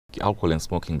Alcohol and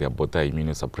smoking, they are both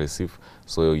immunosuppressive.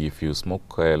 So if you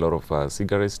smoke a lot of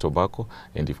cigarettes, tobacco,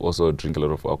 and if you also drink a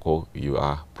lot of alcohol, you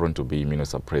are prone to be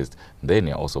immunosuppressed. Then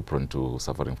you're also prone to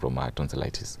suffering from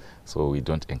tonsillitis. So we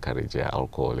don't encourage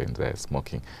alcohol and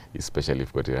smoking, especially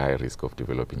if you've got a high risk of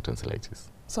developing tonsillitis.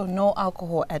 So no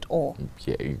alcohol at all?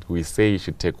 Yeah, we say you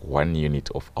should take 1 unit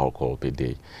of alcohol per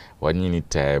day. 1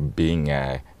 unit being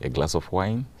a glass of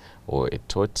wine, or a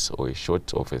tot, or a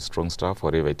shot of a strong stuff,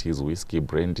 whatever it is, whiskey,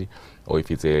 brandy, or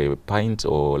if it's a pint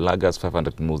or lagers,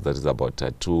 500 ml, that is about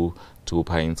two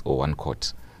pints or 1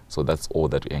 quart. So that's all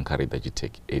that we encourage that you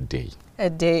take a day. A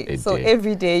day. So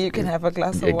every day you can have a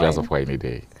glass of wine? A glass of wine a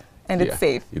day. And it's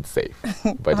safe? It's safe.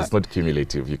 But it's not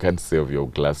cumulative. You can't save your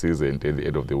glasses and at the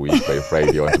end of the week, by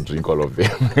Friday, you want to drink all of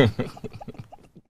them.